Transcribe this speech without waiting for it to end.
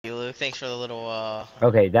Luke. Thanks for the little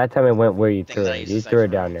Okay, that time it went where you thing threw that I it. used to You say threw it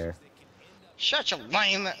for down there. Shut your lame.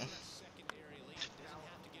 I'm gonna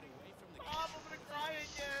cry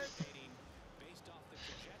again.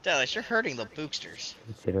 Dallas, you're hurting the boosters.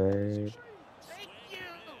 Consider Thank you,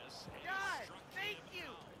 God. Thank you.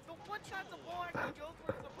 The one time the ball actually goes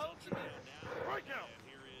where it's supposed to be. Right now.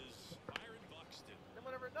 Then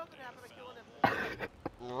whenever it doesn't happen, I kill an infant.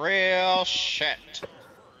 Real shit.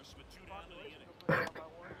 Population goes way down by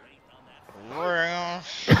one. Real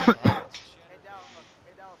shit. Hey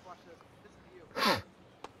Dallas, watch this. This is you.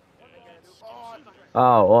 What are you gonna do? Oh, it's not right.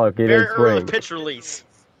 Oh, look, it Very didn't early swing. pitch release.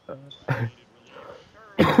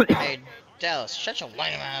 Hey, Dallas, shut your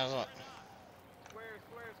lame ass up. Square.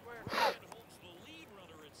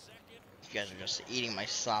 You guys are just eating my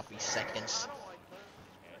sloppy seconds. I don't like third.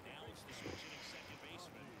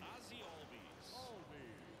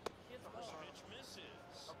 He hit the ball.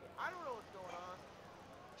 Okay, I don't know what's going on.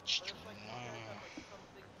 But it's like he has like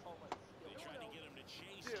something called like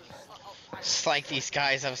skill. Dude, It's like these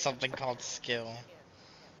guys have something called skill.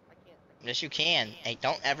 I can't. Yes, you can. Hey,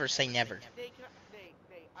 don't ever say never. Nate,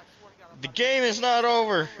 I swear to God, I'm The not game is not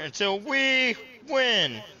over until we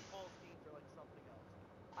win.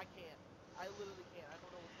 I can't. I literally can't. I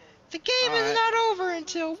don't know what's going on. The game is not over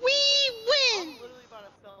until we win. I'm literally about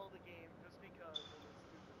to sell the game just because of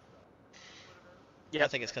this stupid stuff. Put it in. Yeah, I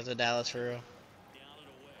think it's because of Dallas for real.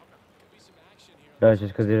 No, it's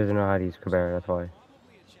just because he doesn't know how to use Cabrera, that's why.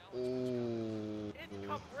 Ooh. It's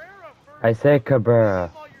Cabrera first. I said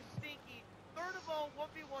Cabrera. Second of all, you're stinky. Third of all,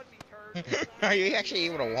 1v1 me, turd. Are you actually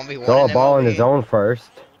able to 1v1 Throw a in ball in the MLB? zone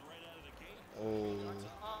first. Ooh.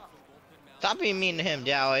 Stop being mean to him,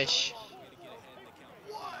 Dallas.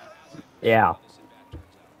 Yeah.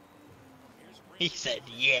 He said,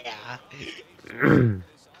 yeah.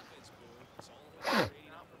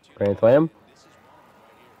 Grand Slam?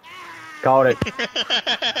 Called it.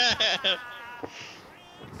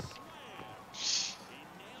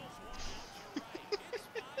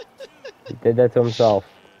 He did that to himself.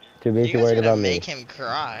 Too busy You guys worried are gonna about me. make him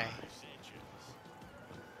cry.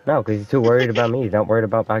 No, because he's too worried about me. He's not worried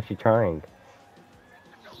about actually trying.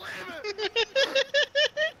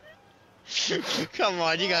 Come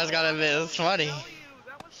on, you guys gotta admit it's funny.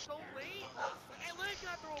 That was so late. Hey, Lane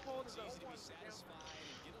got throw a ball in his own.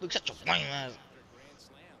 Look, such a lame ass.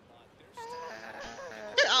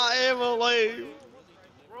 I am a lame.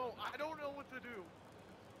 Bro, I don't know what to do.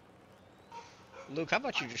 Luke, how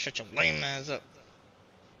about you just shut your lame ass up?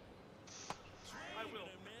 I will. You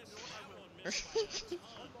know what? I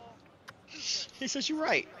will. He says you're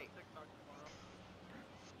right.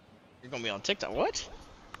 You're gonna be on TikTok. What?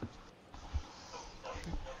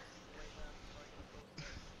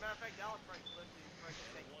 Matter of fact, Dallas tried to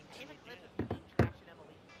say, damn it, Clinton, trash in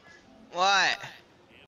MLB. What?